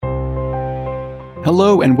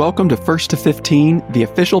Hello and welcome to First to 15, the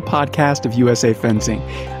official podcast of USA Fencing.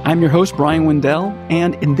 I'm your host, Brian Wendell,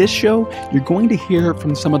 and in this show, you're going to hear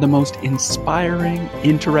from some of the most inspiring,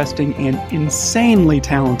 interesting, and insanely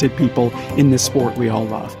talented people in this sport we all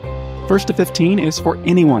love. First to 15 is for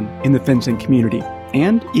anyone in the fencing community,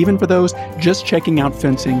 and even for those just checking out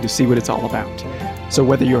fencing to see what it's all about. So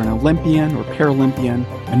whether you're an Olympian or Paralympian,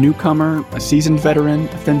 a newcomer, a seasoned veteran,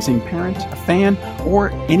 a fencing parent, a fan,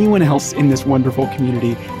 or anyone else in this wonderful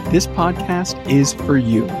community, this podcast is for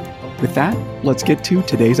you. With that, let's get to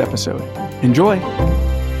today's episode. Enjoy!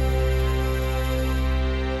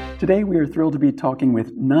 Today, we are thrilled to be talking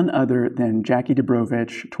with none other than Jackie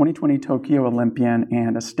Dubrovich, 2020 Tokyo Olympian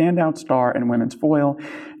and a standout star in women's foil.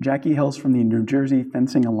 Jackie hails from the New Jersey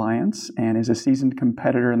Fencing Alliance and is a seasoned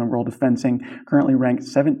competitor in the world of fencing, currently ranked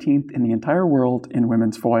 17th in the entire world in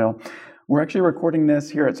women's foil. We're actually recording this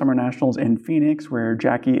here at Summer Nationals in Phoenix, where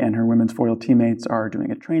Jackie and her women's foil teammates are doing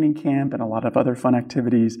a training camp and a lot of other fun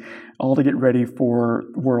activities, all to get ready for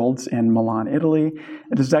Worlds in Milan, Italy.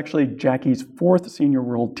 It is actually Jackie's fourth senior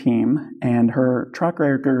world team, and her track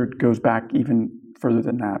record goes back even further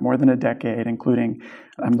than that, more than a decade, including,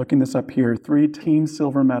 I'm looking this up here, 3 team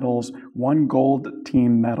silver medals, 1 gold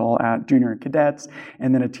team medal at junior and cadets,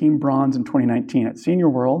 and then a team bronze in 2019 at Senior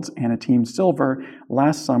Worlds, and a team silver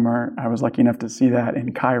last summer. I was lucky enough to see that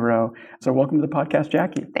in Cairo. So welcome to the podcast,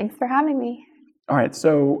 Jackie. Thanks for having me. All right,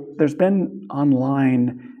 so there's been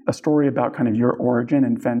online a story about kind of your origin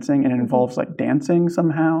in fencing, and it involves like dancing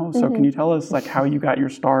somehow. So can you tell us like how you got your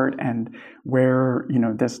start and where,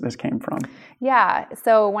 this came from? Yeah.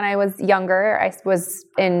 So when I was younger, I was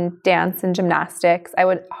in dance and gymnastics. I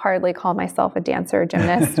would hardly call myself a dancer or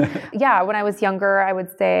gymnast. Yeah. When I was younger, I would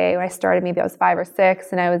say when I started, maybe I was 5 or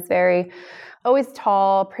 6, and I was always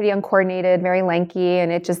tall, pretty uncoordinated, very lanky,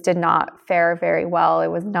 and it just did not fare very well. It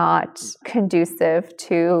was not conducive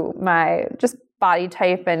to my just body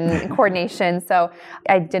type and coordination. So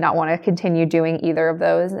I did not want to continue doing either of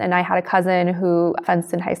those. And I had a cousin who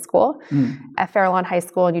fenced in high school. At Fairlawn High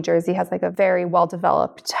School in New Jersey has like a very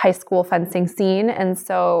well-developed high school fencing scene. And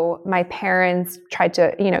so my parents tried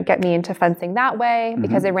to, get me into fencing that way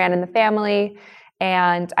because it ran in the family.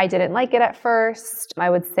 And I didn't like it at first. I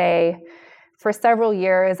would say for several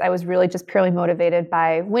years, I was really just purely motivated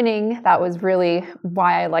by winning. That was really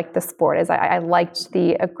why I liked the sport. I liked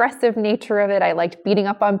the aggressive nature of it. I liked beating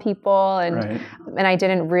up on people, and I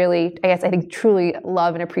didn't really, I think, truly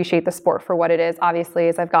love and appreciate the sport for what it is. Obviously,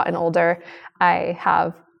 as I've gotten older, I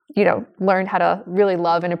have learned how to really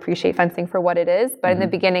love and appreciate fencing for what it is. But in the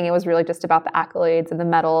beginning, it was really just about the accolades and the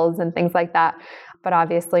medals and things like that. But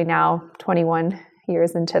obviously now, 21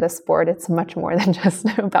 years into the sport, it's much more than just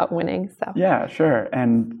about winning. So yeah, sure.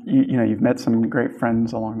 And you've met some great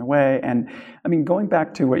friends along the way. And I mean, going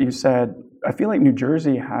back to what you said, I feel like New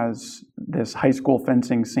Jersey has this high school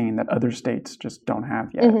fencing scene that other states just don't have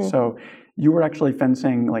yet. So you were actually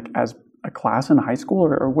fencing like as a class in high school,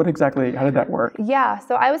 or what exactly, how did that work? Yeah,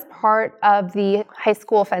 so I was part of the high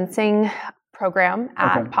school fencing program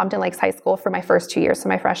at Pompton Lakes High School for my first 2 years, so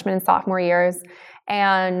my freshman and sophomore years.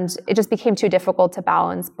 And it just became too difficult to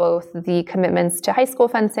balance both the commitments to high school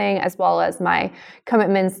fencing as well as my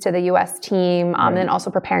commitments to the U.S. team, and then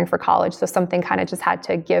also preparing for college. So something kind of just had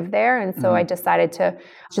to give there. And so I decided to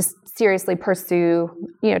just seriously pursue,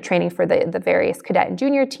 training for the various cadet and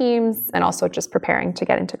junior teams, and also just preparing to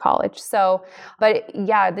get into college. So, but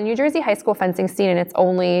yeah, the New Jersey high school fencing scene, and it's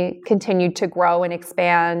only continued to grow and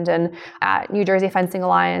expand. And at New Jersey Fencing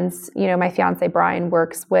Alliance, my fiance Brian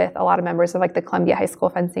works with a lot of members of like the Columbia High School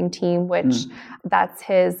fencing team, which that's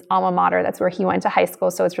his alma mater. That's where he went to high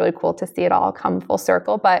school. So it's really cool to see it all come full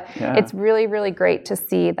circle. But it's really, really great to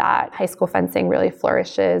see that high school fencing really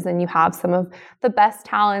flourishes, and you have some of the best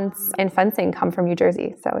talents in fencing come from New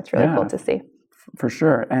Jersey. So it's really cool to see. For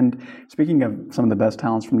sure. And speaking of some of the best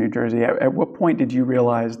talents from New Jersey, at what point did you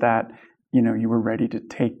realize that, you were ready to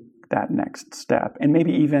take that next step? And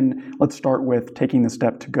maybe even let's start with taking the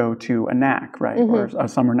step to go to a NAC, right? Or a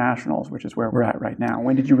Summer Nationals, which is where we're at right now.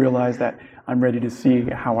 When did you realize that I'm ready to see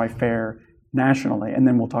how I fare nationally? And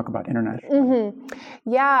then we'll talk about internationally.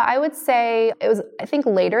 Yeah, I would say it was, I think,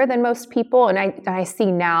 later than most people. And I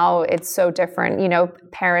see now it's so different.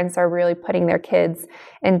 Parents are really putting their kids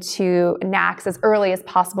into NACs as early as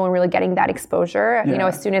possible and really getting that exposure,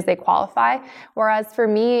 as soon as they qualify. Whereas for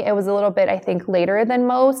me, it was a little bit, I think, later than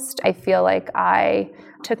most. I feel like I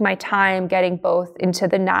took my time getting both into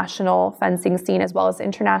the national fencing scene as well as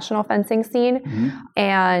international fencing scene.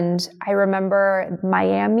 And I remember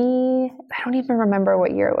Miami, I don't even remember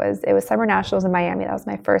what year it was. It was Summer Nationals in Miami. That was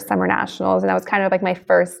my first Summer Nationals. And that was kind of like my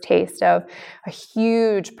first taste of a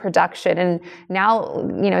huge production. And now,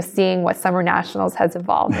 seeing what Summer Nationals has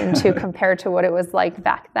evolved into compared to what it was like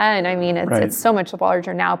back then. I mean, it's so much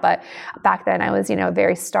larger now, but back then I was,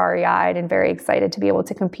 very starry-eyed and very excited to be able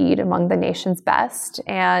to compete among the nation's best.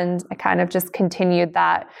 And I kind of just continued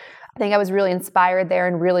that. I think I was really inspired there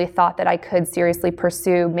and really thought that I could seriously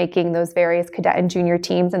pursue making those various cadet and junior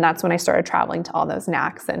teams. And that's when I started traveling to all those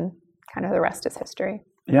NACs, and kind of the rest is history.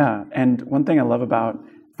 Yeah. And one thing I love about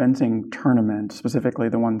fencing tournaments, specifically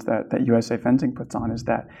the ones that USA Fencing puts on, is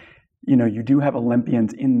that, you do have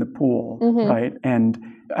Olympians in the pool, right? And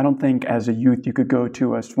I don't think as a youth you could go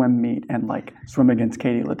to a swim meet and swim against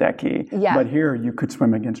Katie Ledecky. Yeah. But here you could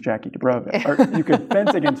swim against Jackie Dubrovich, or you could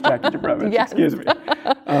fence against Jackie Dubrovich. Yes. Excuse me.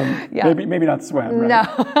 Maybe not swim, right?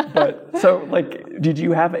 No. But so did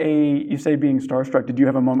you have you say being starstruck, did you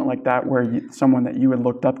have a moment like that where someone that you had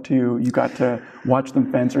looked up to, you got to watch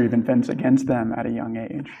them fence or even fence against them at a young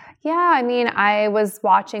age? Yeah, I mean, I was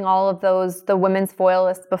watching all of the women's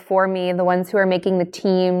foilists before me, the ones who are making the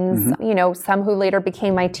teams, some who later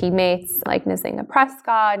became my teammates, like Nzinga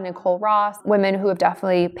Prescott, Nicole Ross, women who have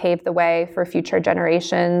definitely paved the way for future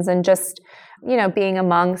generations, and just, being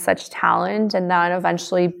among such talent, and then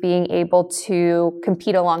eventually being able to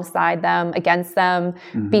compete alongside them, against them,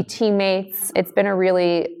 be teammates. It's been a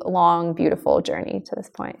really long, beautiful journey to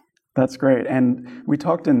this point. That's great. And we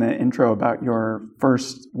talked in the intro about your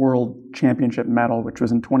first World Championship medal, which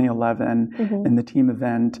was in 2011 in the team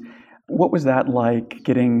event. What was that like,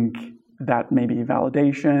 getting that maybe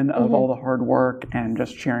validation of all the hard work and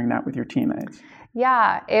just sharing that with your teammates?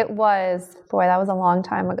 Yeah, it was, that was a long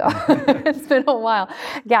time ago. It's been a while.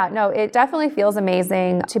 Yeah, no, it definitely feels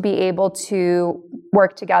amazing to be able to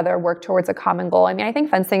work together, work towards a common goal. I mean, I think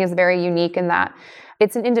fencing is very unique in that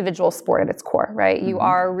it's an individual sport at its core, right? You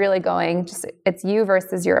are really it's you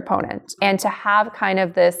versus your opponent. And to have kind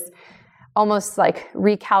of this almost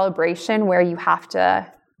recalibration where you have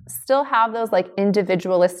to still have those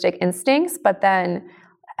individualistic instincts, but then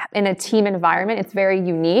in a team environment, it's very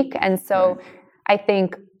unique. And so I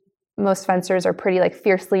think most fencers are pretty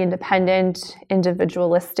fiercely independent,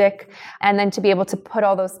 individualistic. And then to be able to put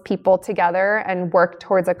all those people together and work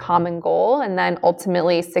towards a common goal and then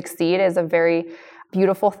ultimately succeed is a very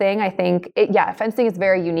beautiful thing. I think, fencing is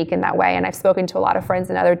very unique in that way. And I've spoken to a lot of friends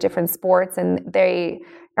in other different sports, and they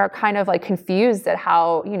are kind of confused at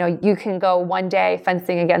how, you can go one day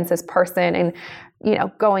fencing against this person and,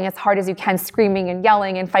 going as hard as you can, screaming and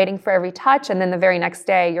yelling and fighting for every touch. And then the very next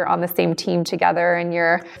day you're on the same team together and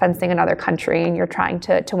you're fencing another country and you're trying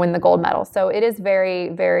to win the gold medal. So it is very,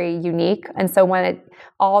 very unique. And so when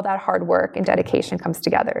all that hard work and dedication comes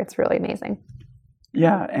together, it's really amazing.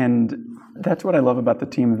 Yeah, and that's what I love about the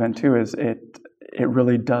team event too, is it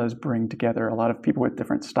really does bring together a lot of people with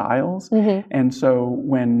different styles. And so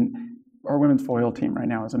when our women's foil team right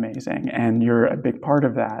now is amazing, and you're a big part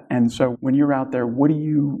of that. And so when you're out there, what are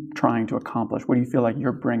you trying to accomplish? What do you feel like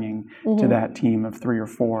you're bringing to that team of 3 or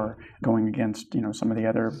 4 going against, some of the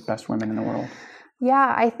other best women in the world?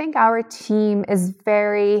 Yeah, I think our team is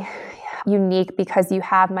very unique because you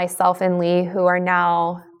have myself and Lee, who are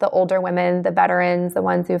now the older women, the veterans, the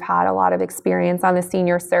ones who've had a lot of experience on the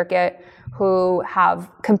senior circuit, who have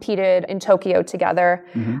competed in Tokyo together.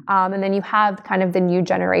 And then you have kind of the new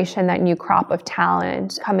generation, that new crop of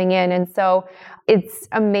talent coming in. And so it's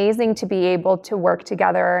amazing to be able to work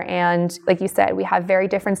together. And like you said, we have very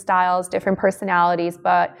different styles, different personalities.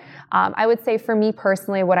 But I would say for me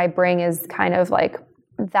personally, what I bring is kind of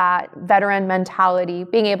that veteran mentality,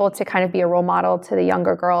 being able to kind of be a role model to the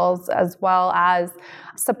younger girls, as well as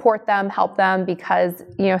support them, help them, because,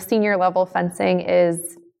 senior level fencing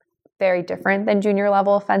is very different than junior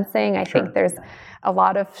level fencing. I think there's a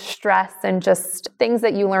lot of stress and just things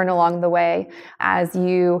that you learn along the way as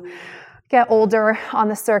you get older on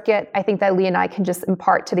the circuit. I think that Lee and I can just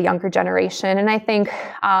impart to the younger generation. And I think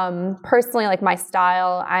personally, my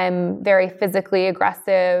style, I'm very physically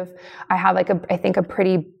aggressive. I have I think a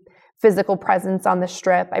pretty physical presence on the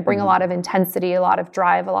strip. I bring a lot of intensity, a lot of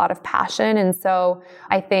drive, a lot of passion. And so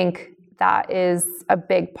I think that is a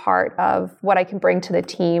big part of what I can bring to the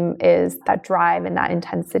team, is that drive and that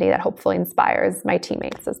intensity that hopefully inspires my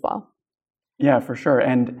teammates as well. Yeah, for sure.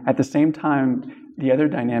 And at the same time, the other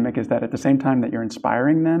dynamic is that at the same time that you're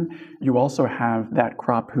inspiring them, you also have that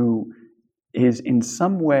crop who is in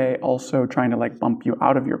some way also trying to like bump you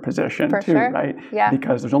out of your position too, sure. right? Yeah.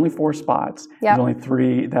 Because there's only 4 spots. Yep. There's only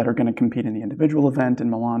 3 that are going to compete in the individual event in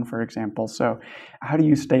Milan, for example. So how do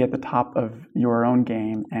you stay at the top of your own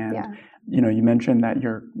game? And, you mentioned that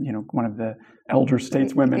you're, one of the elder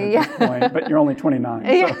stateswomen at this point, but you're only 29,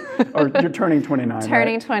 or you're turning 29.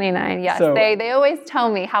 Turning right? 29, yes. So, they always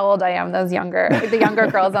tell me how old I am, the younger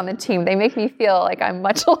girls on the team. They make me feel like I'm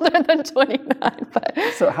much older than 29. But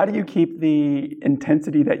so how do you keep the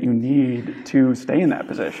intensity that you need to stay in that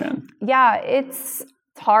position? Yeah, it's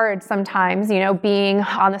hard sometimes, being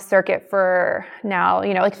on the circuit for now,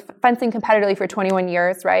 like fencing competitively for 21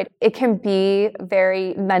 years, right? It can be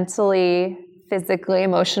very mentally, physically,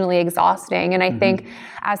 emotionally exhausting. And I think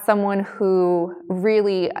as someone who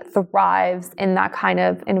really thrives in that kind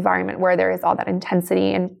of environment where there is all that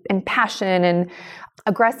intensity and passion and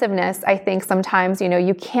aggressiveness, I think sometimes,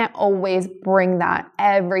 you can't always bring that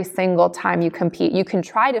every single time you compete. You can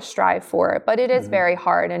try to strive for it, but it is very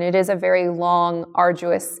hard, and it is a very long,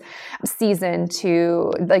 arduous season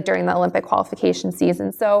during the Olympic qualification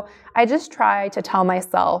season. So I just try to tell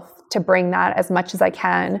myself to bring that as much as I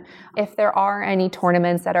can. If there are any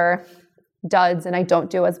tournaments that are duds and I don't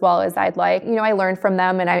do as well as I'd like, I learn from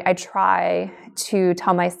them, and I try to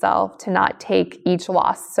tell myself to not take each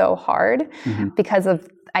loss so hard because of,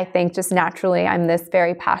 I think, just naturally I'm this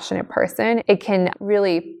very passionate person. It can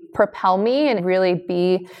really propel me and really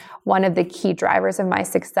be one of the key drivers of my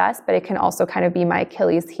success, but it can also kind of be my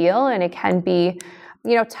Achilles heel, and it can be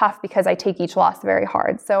tough because I take each loss very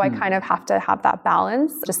hard. So I kind of have to have that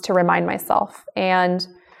balance just to remind myself. And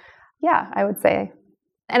I would say.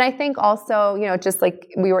 And I think also, just like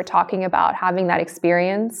we were talking about having that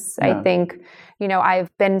experience, I think, I've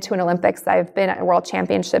been to an Olympics, I've been at World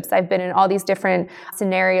Championships, I've been in all these different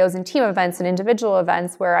scenarios and team events and individual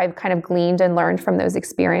events where I've kind of gleaned and learned from those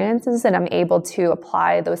experiences, and I'm able to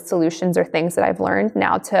apply those solutions or things that I've learned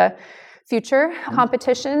now to future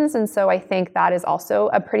competitions. And so I think that is also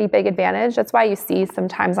a pretty big advantage. That's why you see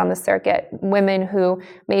sometimes on the circuit women who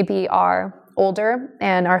maybe are older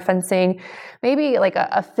and are fencing maybe like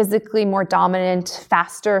a physically more dominant,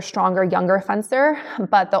 faster, stronger, younger fencer,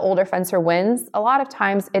 but the older fencer wins. A lot of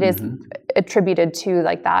times it is attributed to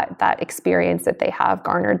like that experience that they have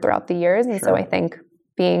garnered throughout the years. And so I think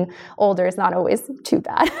being older is not always too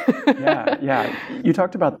bad. Yeah. You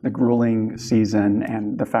talked about the grueling season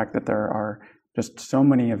and the fact that there are just so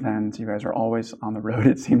many events. You guys are always on the road,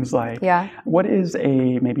 it seems like. Yeah. What is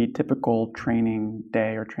a maybe typical training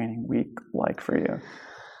day or training week like for you?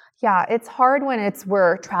 Yeah, it's hard when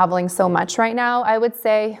we're traveling so much right now. I would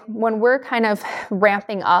say when we're kind of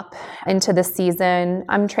ramping up into the season,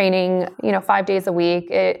 I'm training, 5 days a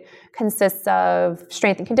week. It consists of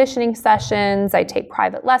strength and conditioning sessions. I take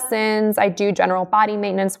private lessons. I do general body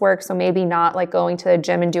maintenance work. So maybe not like going to the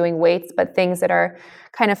gym and doing weights, but things that are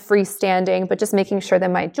kind of freestanding, but just making sure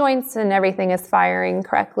that my joints and everything is firing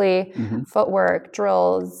correctly. Footwork,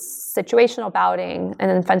 drills, situational bouting,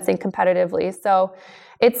 and then fencing competitively. So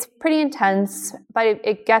it's pretty intense, but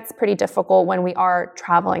it gets pretty difficult when we are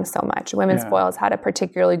traveling so much. Women's foil has had a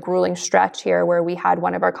particularly grueling stretch here where we had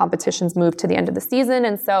one of our competitions move to the end of the season.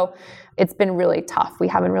 And so it's been really tough. We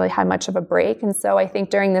haven't really had much of a break. And so I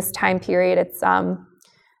think during this time period, it's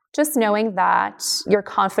just knowing that you're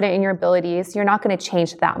confident in your abilities. You're not going to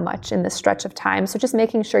change that much in this stretch of time. So just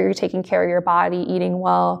making sure you're taking care of your body, eating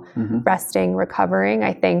well, resting, recovering.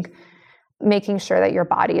 I think making sure that your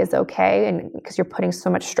body is okay, and because you're putting so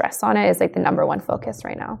much stress on it, is like the number one focus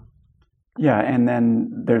right now. Yeah, and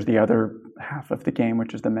then there's the other half of the game,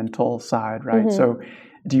 which is the mental side, right? So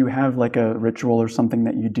do you have like a ritual or something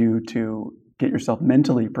that you do to get yourself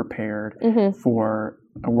mentally prepared for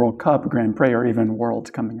a World Cup, Grand Prix, or even Worlds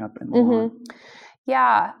coming up in Milan?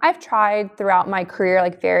 Yeah, I've tried throughout my career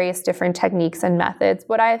like various different techniques and methods.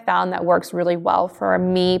 What I have found that works really well for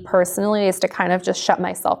me personally is to kind of just shut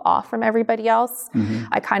myself off from everybody else.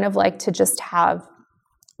 I kind of like to just have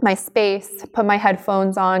my space, put my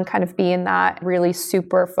headphones on, kind of be in that really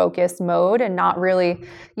super focused mode, and not really,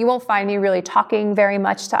 you won't find me really talking very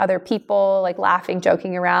much to other people, like laughing,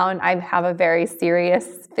 joking around. I have a very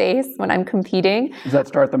serious face when I'm competing. Does that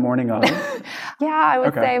start the morning of? Yeah, I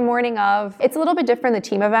would say morning of. It's a little bit different, the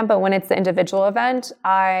team event, but when it's the individual event,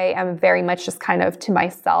 I am very much just kind of to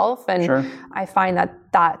myself. And I find that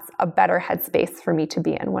that's a better headspace for me to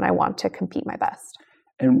be in when I want to compete my best.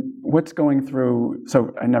 And what's going through,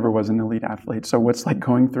 so I never was an elite athlete, so what's like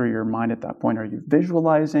going through your mind at that point? Are you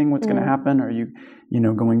visualizing what's going to happen? Are you,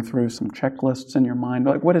 going through some checklists in your mind?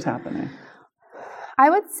 Like, what is happening? I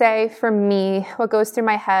would say for me, what goes through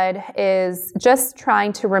my head is just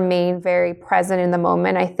trying to remain very present in the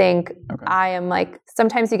moment. I think I am like,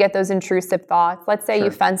 sometimes you get those intrusive thoughts. Let's say you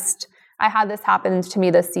fenced, I had this happen to me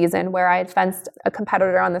this season where I had fenced a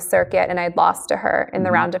competitor on the circuit and I had lost to her in the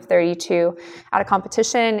round of 32 at a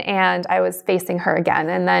competition, and I was facing her again.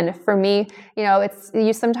 And then for me, it's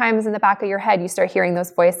you sometimes in the back of your head, you start hearing those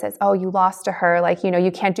voices, oh, you lost to her, like,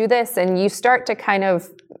 you can't do this. And you start to kind of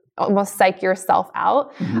almost psych yourself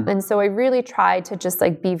out. And so I really tried to just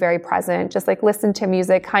like be very present, just like listen to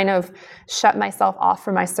music, kind of shut myself off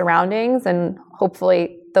from my surroundings and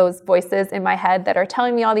hopefully those voices in my head that are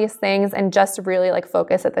telling me all these things, and just really like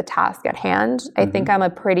focus at the task at hand. I think I'm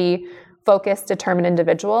a pretty focused, determined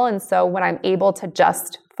individual. And so when I'm able to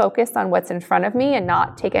just focus on what's in front of me and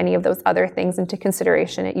not take any of those other things into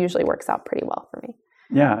consideration, it usually works out pretty well for me.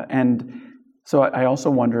 Yeah. And so I also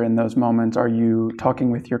wonder, in those moments, are you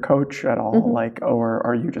talking with your coach at all? Or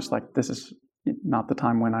are you just like, this is not the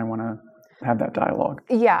time when I want to have that dialogue?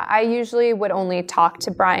 Yeah, I usually would only talk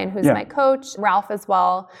to Brian, who's my coach, Ralph as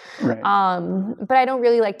well. Right. But I don't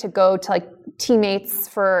really like to go to like teammates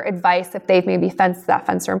for advice if they've maybe fenced that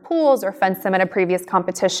fencer in pools or fenced them at a previous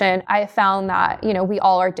competition. I found that, we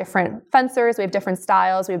all are different fencers. We have different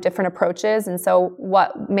styles. We have different approaches. And so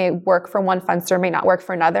what may work for one fencer may not work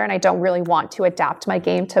for another. And I don't really want to adapt my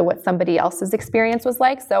game to what somebody else's experience was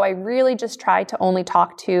like. So I really just try to only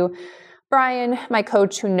talk to Brian, my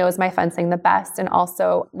coach, who knows my fencing the best, and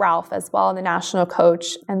also Ralph as well, the national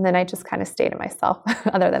coach. And then I just kind of stay to myself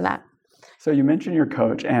other than that. So you mentioned your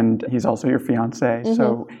coach, and he's also your fiance.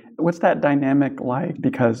 So what's that dynamic like?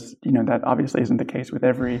 Because, that obviously isn't the case with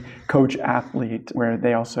every coach athlete, where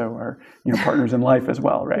they also are, partners in life as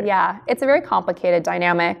well, right? Yeah, it's a very complicated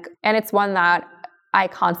dynamic. And it's one that I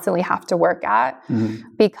constantly have to work at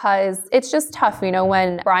because it's just tough.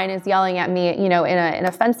 When Brian is yelling at me, in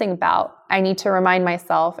a fencing bout, I need to remind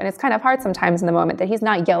myself, and it's kind of hard sometimes in the moment, that he's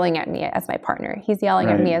not yelling at me as my partner. He's yelling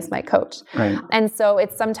at me as my coach. Right. And so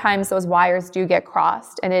it's sometimes those wires do get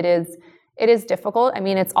crossed, and it is difficult. I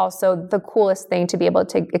mean, it's also the coolest thing to be able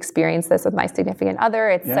to experience this with my significant other.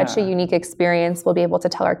 It's such a unique experience. We'll be able to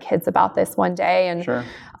tell our kids about this one day. And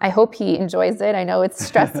I hope he enjoys it. I know it's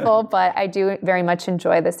stressful, but I do very much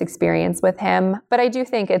enjoy this experience with him. But I do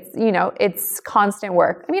think it's constant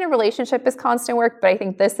work. I mean, a relationship is constant work, but I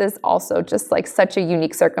think this is also just like such a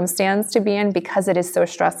unique circumstance to be in because it is so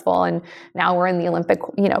stressful. And now we're in the Olympic,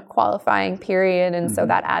 qualifying period. And so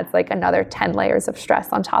that adds like another 10 layers of stress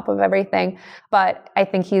on top of everything. But I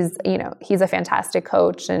think he's a fantastic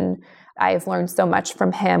coach, and I've learned so much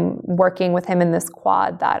from him working with him in this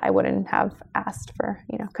quad that I couldn't have asked for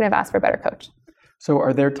a better coach. So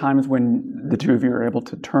are there times when the two of you are able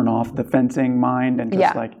to turn off the fencing mind and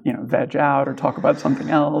just veg out or talk about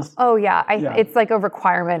something else? Oh yeah, it's like a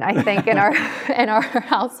requirement, I think, in our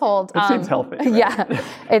household. It seems healthy. Right? Yeah,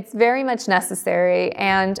 it's very much necessary.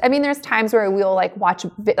 And I mean, there's times where we'll like watch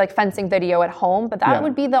like fencing video at home, but that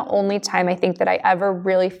would be the only time I think that I ever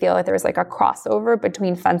really feel like there's like a crossover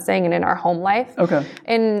between fencing and in our home life. Okay.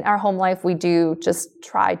 In our home life, we do just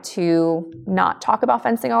try to not talk about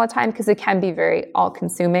fencing all the time because it can be very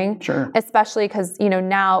all-consuming. Sure. Especially because,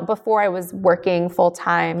 now before I was working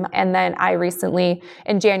full-time, and then I recently,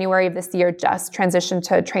 in January of this year, just transitioned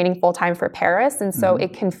to training full-time for Paris. And so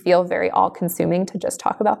it can feel very all-consuming to just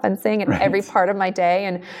talk about fencing in every part of my day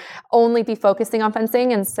and only be focusing on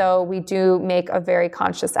fencing. And so we do make a very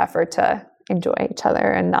conscious effort to enjoy each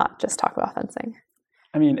other and not just talk about fencing.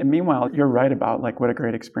 I mean, and meanwhile, you're right about like what a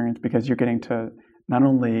great experience, because you're getting to not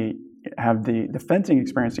only have the fencing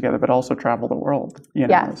experience together, but also travel the world,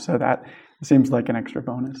 so that seems like an extra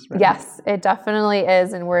bonus. Right? Yes, it definitely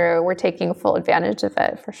is. And we're taking full advantage of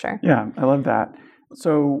it for sure. Yeah, I love that.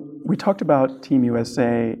 So we talked about Team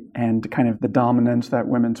USA and kind of the dominance that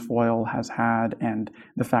women's foil has had, and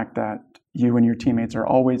the fact that you and your teammates are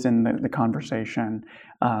always in the conversation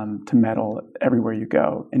to medal everywhere you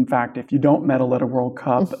go. In fact, if you don't medal at a World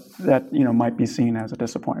Cup, that might be seen as a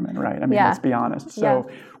disappointment, right? I mean, let's be honest. So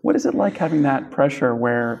what is it like having that pressure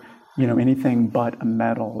where anything but a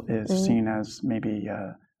medal is seen as maybe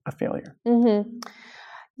a failure?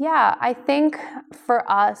 Yeah, I think for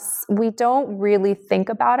us, we don't really think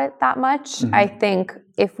about it that much. I think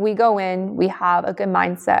if we go in, we have a good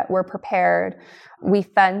mindset, we're prepared, we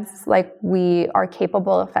fence like we are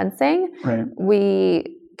capable of fencing, right.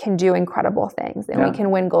 We can do incredible things and we can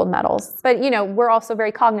win gold medals. But, we're also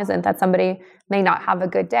very cognizant that somebody may not have a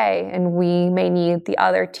good day and we may need the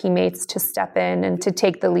other teammates to step in and to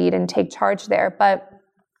take the lead and take charge there. But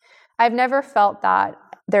I've never felt that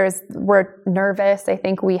we're nervous. I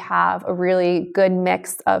think we have a really good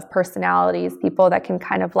mix of personalities, people that can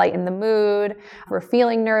kind of lighten the mood. We're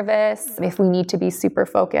feeling nervous. If we need to be super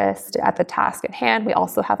focused at the task at hand, we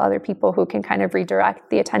also have other people who can kind of redirect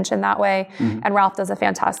the attention that way. And Ralph does a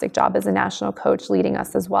fantastic job as a national coach leading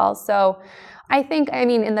us as well. So I think,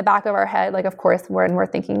 in the back of our head, like, of course, when we're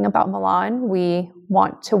thinking about Milan, we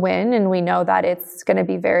want to win, and we know that it's going to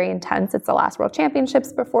be very intense. It's the last World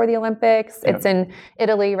Championships before the Olympics. Yep. It's in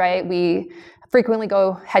Italy, right? We frequently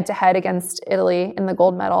go head-to-head against Italy in the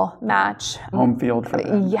gold medal match. Home field for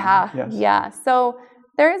them. Yeah, yes. Yeah. So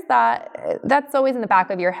there is that. That's always in the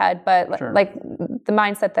back of your head, but sure. Like the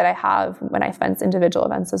mindset that I have when I fence individual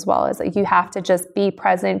events as well is like you have to just be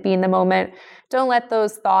present, be in the moment. Don't let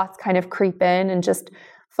those thoughts kind of creep in, and just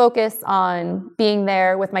focus on being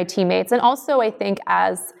there with my teammates. And also, I think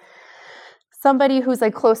as somebody who's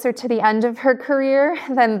like closer to the end of her career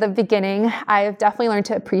than the beginning, I've definitely learned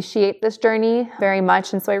to appreciate this journey very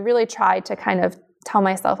much. And so I really tried to kind of tell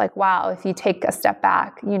myself like, wow, if you take a step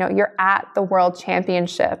back, you're at the World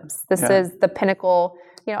Championships. This is the pinnacle,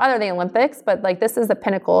 other than the Olympics, but like this is the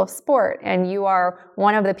pinnacle of sport, and you are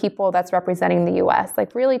one of the people that's representing the U.S.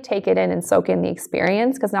 Like really take it in and soak in the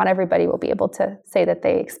experience, because not everybody will be able to say that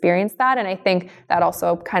they experienced that. And I think that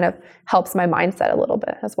also kind of helps my mindset a little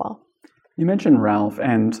bit as well. You mentioned Ralph,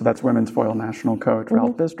 and so that's women's foil national coach,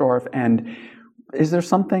 Ralph Bisdorf. And is there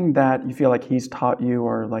something that you feel like he's taught you,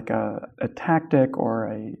 or like a tactic or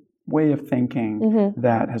a way of thinking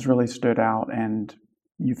that has really stood out and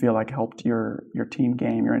you feel like helped your team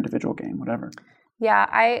game, your individual game, whatever? Yeah,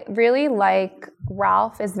 I really like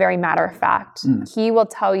Ralph is very matter of fact. He will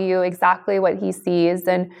tell you exactly what he sees,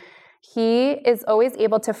 and he is always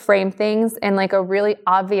able to frame things in like a really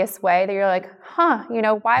obvious way that you're like,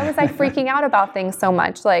 why was I freaking out about things so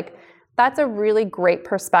much? Like, that's a really great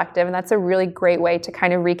perspective, and that's a really great way to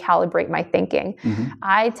kind of recalibrate my thinking.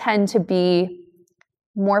 I tend to be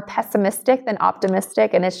more pessimistic than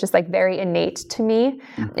optimistic, and it's just like very innate to me,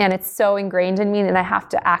 and it's so ingrained in me, and I have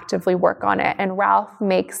to actively work on it. And Ralph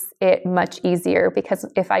makes it much easier, because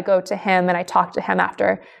if I go to him and I talk to him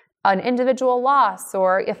after an individual loss,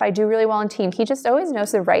 or if I do really well in team, he just always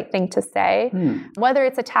knows the right thing to say, whether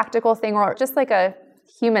it's a tactical thing or just like a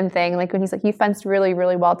human thing. Like when he's like, you fenced really,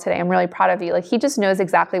 really well today. I'm really proud of you. Like he just knows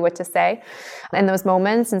exactly what to say in those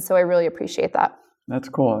moments. And so I really appreciate that. That's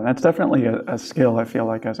cool. And that's definitely a skill, I feel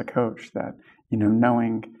like, as a coach, that,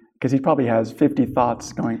 knowing, because he probably has 50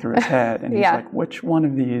 thoughts going through his head, and he's like, which one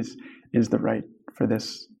of these is the right for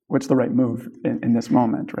this? What's the right move in this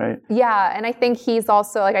moment, right? Yeah, and I think he's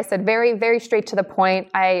also, like I said, very, very straight to the point.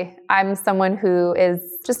 I'm someone who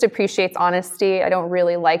just appreciates honesty. I don't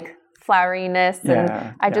really like floweriness,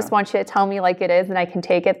 and I just want you to tell me like it is, and I can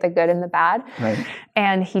take it, the good and the bad. Right.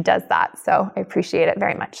 And he does that, so I appreciate it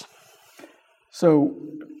very much. So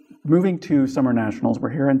moving to Summer Nationals, we're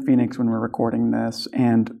here in Phoenix when we're recording this,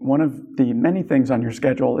 and one of the many things on your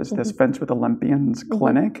schedule is this Fence with Olympians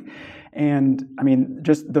clinic. And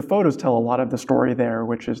just the photos tell a lot of the story there,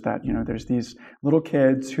 which is that, there's these little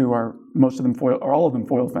kids who are, most of them foil, or all of them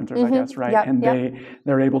foil fencers, I guess, right? Yep, and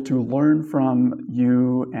they're able to learn from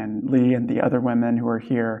you and Lee and the other women who are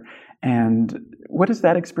here. And what is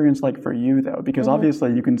that experience like for you, though? Because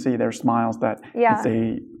obviously you can see their smiles that it's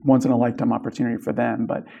a once-in-a-lifetime opportunity for them.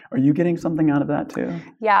 But are you getting something out of that, too?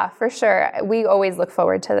 Yeah, for sure. We always look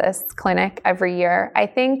forward to this clinic every year. I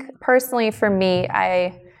think personally for me,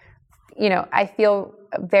 I feel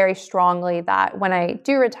very strongly that when I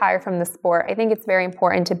do retire from the sport, I think it's very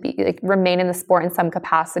important to remain in the sport in some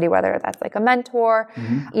capacity, whether that's like a mentor.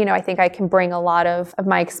 I think I can bring a lot of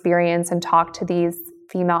my experience and talk to these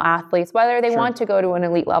female athletes, whether they want to go to an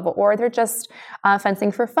elite level, or they're just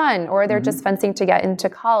fencing for fun, or they're just fencing to get into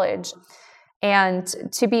college. And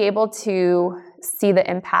to be able to see the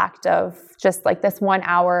impact of just like this 1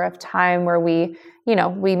 hour of time where we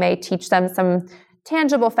may teach them some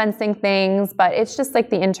tangible fencing things, but it's just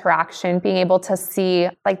like the interaction, being able to see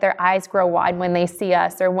like their eyes grow wide when they see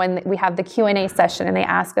us, or when we have the Q&A session and they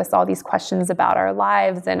ask us all these questions about our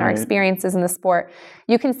lives and our experiences in the sport.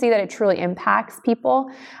 You can see that it truly impacts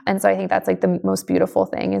people. And so I think that's like the most beautiful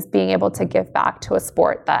thing, is being able to give back to a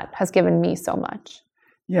sport that has given me so much.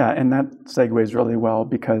 Yeah, and that segues really well,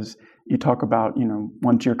 because you talk about,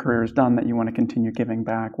 once your career is done, that you want to continue giving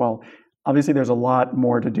back. Well, obviously, there's a lot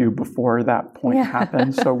more to do before that point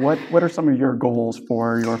happens. So what are some of your goals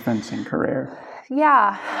for your fencing career?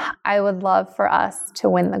 Yeah, I would love for us to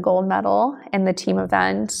win the gold medal in the team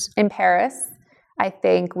event in Paris. I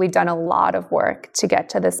think we've done a lot of work to get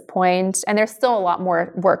to this point, and there's still a lot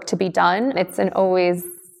more work to be done. It's an always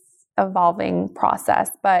evolving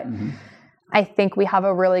process, but I think we have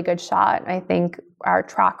a really good shot. I think our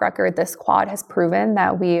track record this quad has proven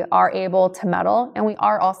that we are able to medal and we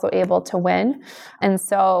are also able to win. And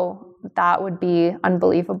so that would be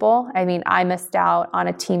unbelievable. I mean, I missed out on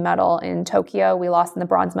a team medal in Tokyo. We lost in the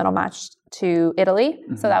bronze medal match to Italy.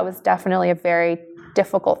 Mm-hmm. So that was definitely a very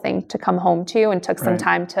difficult thing to come home to, and took some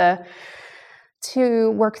time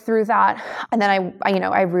to work through that. And then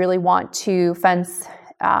I really want to fence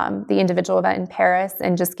the individual event in Paris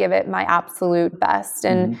and just give it my absolute best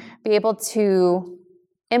and be able to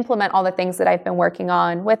implement all the things that I've been working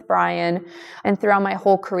on with Brian and throughout my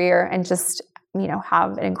whole career, and just,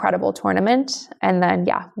 have an incredible tournament. And then,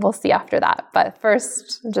 we'll see after that. But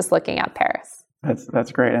first, just looking at Paris.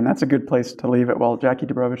 That's great. And that's a good place to leave it. Well, Jackie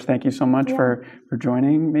Dubrovich, thank you so much for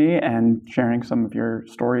joining me and sharing some of your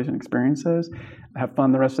stories and experiences. Have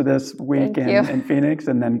fun the rest of this week in Phoenix,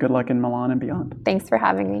 and then good luck in Milan and beyond. Thanks for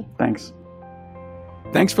having me. Thanks.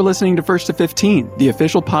 Thanks for listening to First to 15, the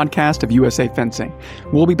official podcast of USA Fencing.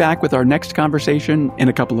 We'll be back with our next conversation in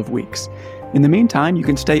a couple of weeks. In the meantime, you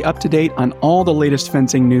can stay up to date on all the latest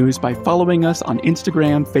fencing news by following us on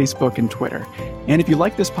Instagram, Facebook, and Twitter. And if you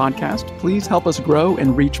like this podcast, please help us grow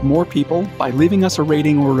and reach more people by leaving us a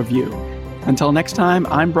rating or review. Until next time,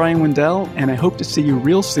 I'm Brian Wendell, and I hope to see you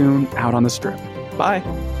real soon out on the strip. Bye.